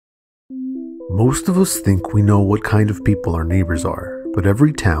Most of us think we know what kind of people our neighbors are, but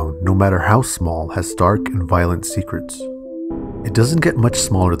every town, no matter how small, has dark and violent secrets. It doesn't get much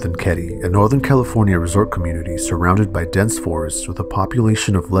smaller than Keddie, a Northern California resort community surrounded by dense forests with a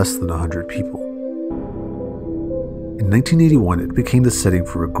population of less than 100 people. In 1981, it became the setting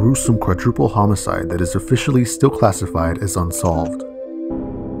for a gruesome quadruple homicide that is officially still classified as unsolved.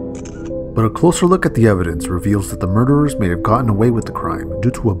 But a closer look at the evidence reveals that the murderers may have gotten away with the crime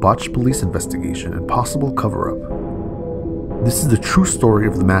due to a botched police investigation and possible cover-up. This is the true story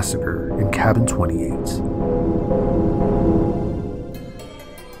of the massacre in Cabin 28.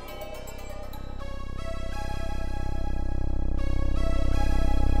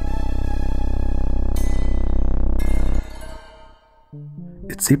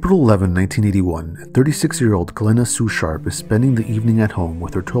 It's April 11, 1981, and 36-year-old Glenna Sue Sharp is spending the evening at home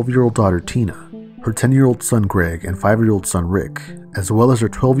with her 12-year-old daughter Tina, her 10-year-old son Greg, and 5-year-old son Rick, as well as her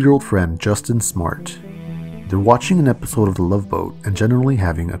 12-year-old friend Justin Smart. They're watching an episode of The Love Boat and generally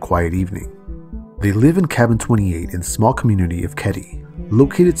having a quiet evening. They live in Cabin 28 in the small community of Keddie,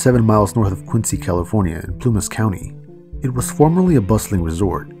 located 7 miles north of Quincy, California in Plumas County. It was formerly a bustling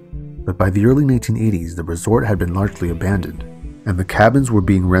resort, but by the early 1980s the resort had been largely abandoned, and the cabins were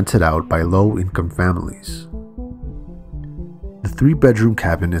being rented out by low-income families. The 3-bedroom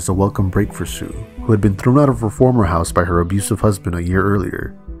cabin is a welcome break for Sue, who had been thrown out of her former house by her abusive husband a year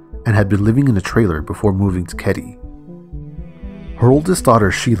earlier, and had been living in a trailer before moving to Keddie. Her oldest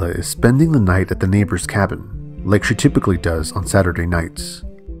daughter Sheila is spending the night at the neighbor's cabin, like she typically does on Saturday nights.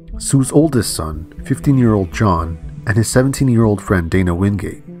 Sue's oldest son, 15-year-old John, and his 17-year-old friend Dana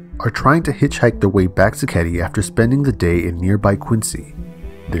Wingate are trying to hitchhike their way back to Keddie after spending the day in nearby Quincy.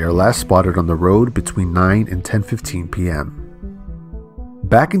 They are last spotted on the road between 9 and 10:15 p.m.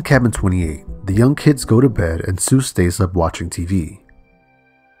 Back in Cabin 28, the young kids go to bed and Sue stays up watching TV.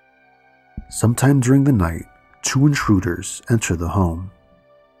 Sometime during the night, 2 intruders enter the home.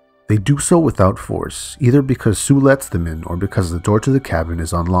 They do so without force, either because Sue lets them in or because the door to the cabin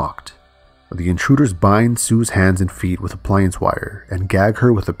is unlocked. The intruders bind Sue's hands and feet with appliance wire and gag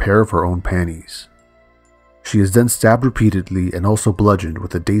her with a pair of her own panties. She is then stabbed repeatedly and also bludgeoned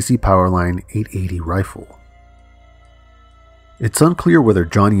with a Daisy Powerline 880 rifle. It's unclear whether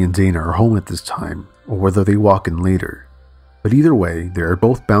Johnny and Dana are home at this time or whether they walk in later, but either way, they are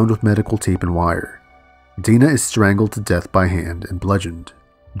both bound with medical tape and wire. Dana is strangled to death by hand and bludgeoned.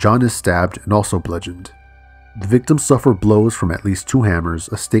 John is stabbed and also bludgeoned. The victims suffer blows from at least 2 hammers,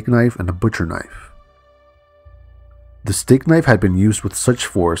 a steak knife, and a butcher knife. The steak knife had been used with such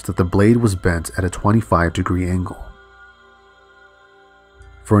force that the blade was bent at a 25-degree angle.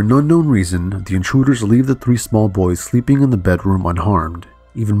 For an unknown reason, the intruders leave the 3 small boys sleeping in the bedroom unharmed.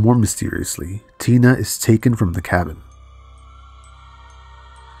 Even more mysteriously, Tina is taken from the cabin.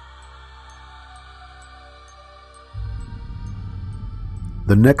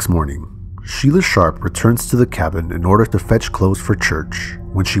 The next morning, Sheila Sharp returns to the cabin in order to fetch clothes for church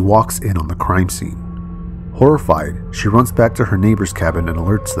when she walks in on the crime scene. Horrified, she runs back to her neighbor's cabin and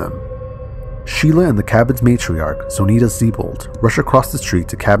alerts them. Sheila and the cabin's matriarch, Zonita Siebold, rush across the street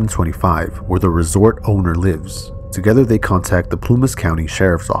to Cabin 25, where the resort owner lives. Together they contact the Plumas County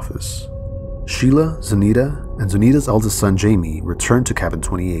Sheriff's Office. Sheila, Zonita, and Zonita's eldest son Jamie return to Cabin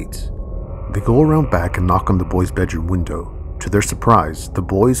 28. They go around back and knock on the boys' bedroom window. To their surprise, the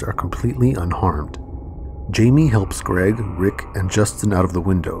boys are completely unharmed. Jamie helps Greg, Rick, and Justin out of the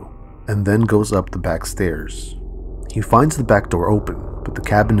window, and then goes up the back stairs. He finds the back door open, but the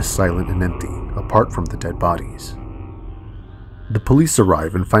cabin is silent and empty, apart from the dead bodies. The police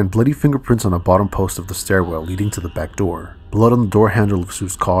arrive and find bloody fingerprints on a bottom post of the stairwell leading to the back door, blood on the door handle of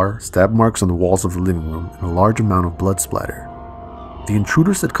Sue's car, stab marks on the walls of the living room, and a large amount of blood splatter. The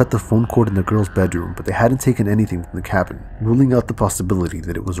intruders had cut the phone cord in the girl's bedroom, but they hadn't taken anything from the cabin, ruling out the possibility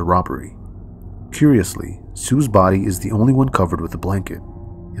that it was a robbery. Curiously, Sue's body is the only one covered with a blanket.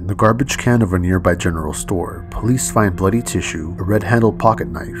 In the garbage can of a nearby general store, police find bloody tissue, a red-handled pocket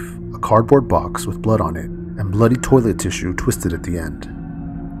knife, a cardboard box with blood on it, and bloody toilet tissue twisted at the end.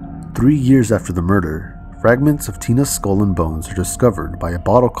 3 years after the murder, fragments of Tina's skull and bones are discovered by a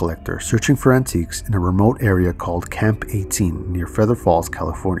bottle collector searching for antiques in a remote area called Camp 18 near Feather Falls,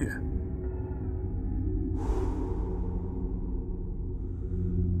 California.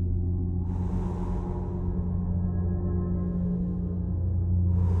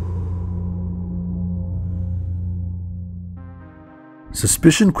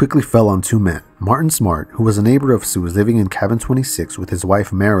 Suspicion quickly fell on 2 men, Martin Smart, who was a neighbor of Sue's living in Cabin 26 with his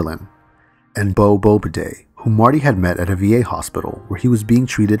wife Marilyn, and Bo Bobiday, whom Marty had met at a VA hospital where he was being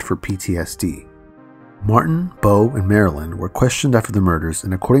treated for PTSD. Martin, Bo, and Marilyn were questioned after the murders,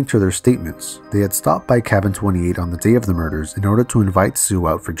 and according to their statements, they had stopped by Cabin 28 on the day of the murders in order to invite Sue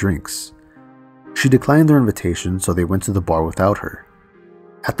out for drinks. She declined their invitation, so they went to the bar without her.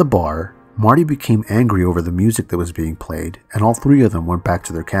 At the bar, Marty became angry over the music that was being played, and all three of them went back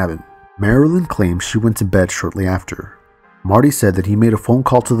to their cabin. Marilyn claimed she went to bed shortly after. Marty said that he made a phone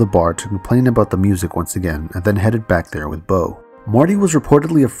call to the bar to complain about the music once again, and then headed back there with Bo. Marty was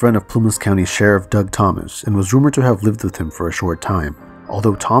reportedly a friend of Plumas County Sheriff Doug Thomas and was rumored to have lived with him for a short time,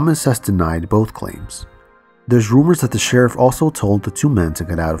 although Thomas has denied both claims. There's rumors that the sheriff also told the two men to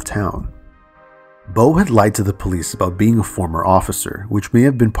get out of town. Bo had lied to the police about being a former officer, which may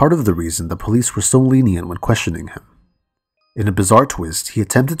have been part of the reason the police were so lenient when questioning him. In a bizarre twist, he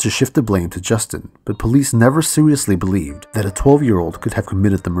attempted to shift the blame to Justin, but police never seriously believed that a 12-year-old could have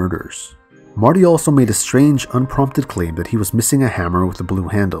committed the murders. Marty also made a strange, unprompted claim that he was missing a hammer with a blue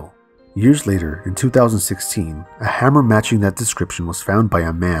handle. Years later, in 2016, a hammer matching that description was found by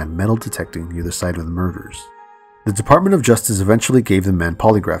a man metal detecting near the site of the murders. The Department of Justice eventually gave the men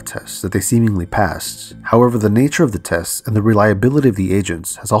polygraph tests that they seemingly passed. However, the nature of the tests and the reliability of the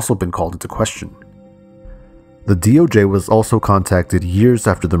agents has also been called into question. The DOJ was also contacted years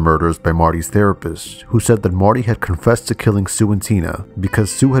after the murders by Marty's therapist, who said that Marty had confessed to killing Sue and Tina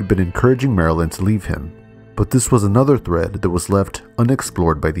because Sue had been encouraging Marilyn to leave him, but this was another thread that was left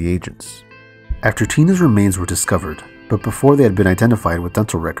unexplored by the agents. After Tina's remains were discovered, but before they had been identified with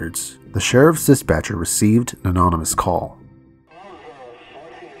dental records, the sheriff's dispatcher received an anonymous call.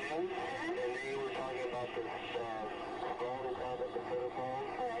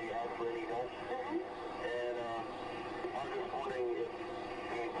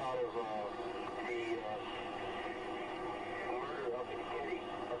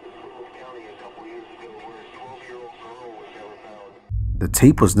 The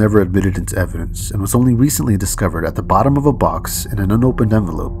tape was never admitted into evidence and was only recently discovered at the bottom of a box in an unopened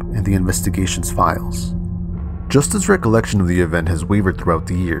envelope in the investigation's files. Justin's recollection of the event has wavered throughout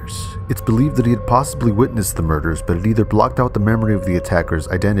the years. It's believed that he had possibly witnessed the murders but had either blocked out the memory of the attacker's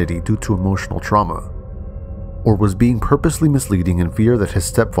identity due to emotional trauma, or was being purposely misleading in fear that his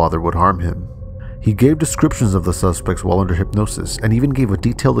stepfather would harm him. He gave descriptions of the suspects while under hypnosis and even gave a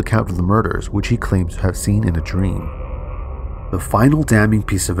detailed account of the murders, which he claims to have seen in a dream. The final damning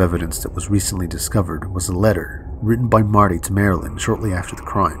piece of evidence that was recently discovered was a letter written by Marty to Marilyn shortly after the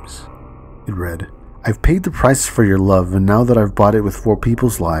crimes. It read, "I've paid the price for your love, and now that I've bought it with 4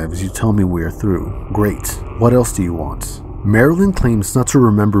 people's lives, you tell me we are through. Great. What else do you want?" Marilyn claims not to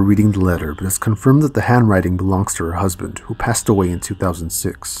remember reading the letter, but has confirmed that the handwriting belongs to her husband, who passed away in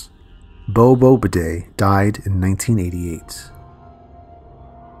 2006. Bo Bidet died in 1988.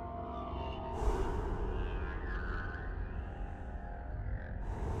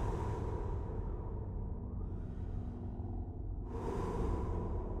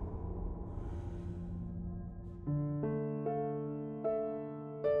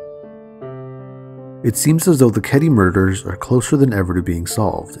 It seems as though the Keddie murders are closer than ever to being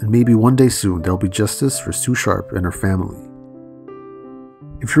solved, and maybe one day soon there'll be justice for Sue Sharp and her family.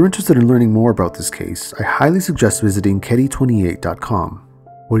 If you're interested in learning more about this case, I highly suggest visiting Keddie28.com,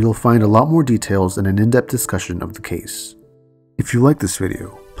 where you'll find a lot more details and an in-depth discussion of the case. If you like this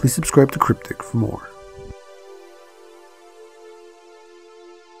video, please subscribe to Crypticc for more.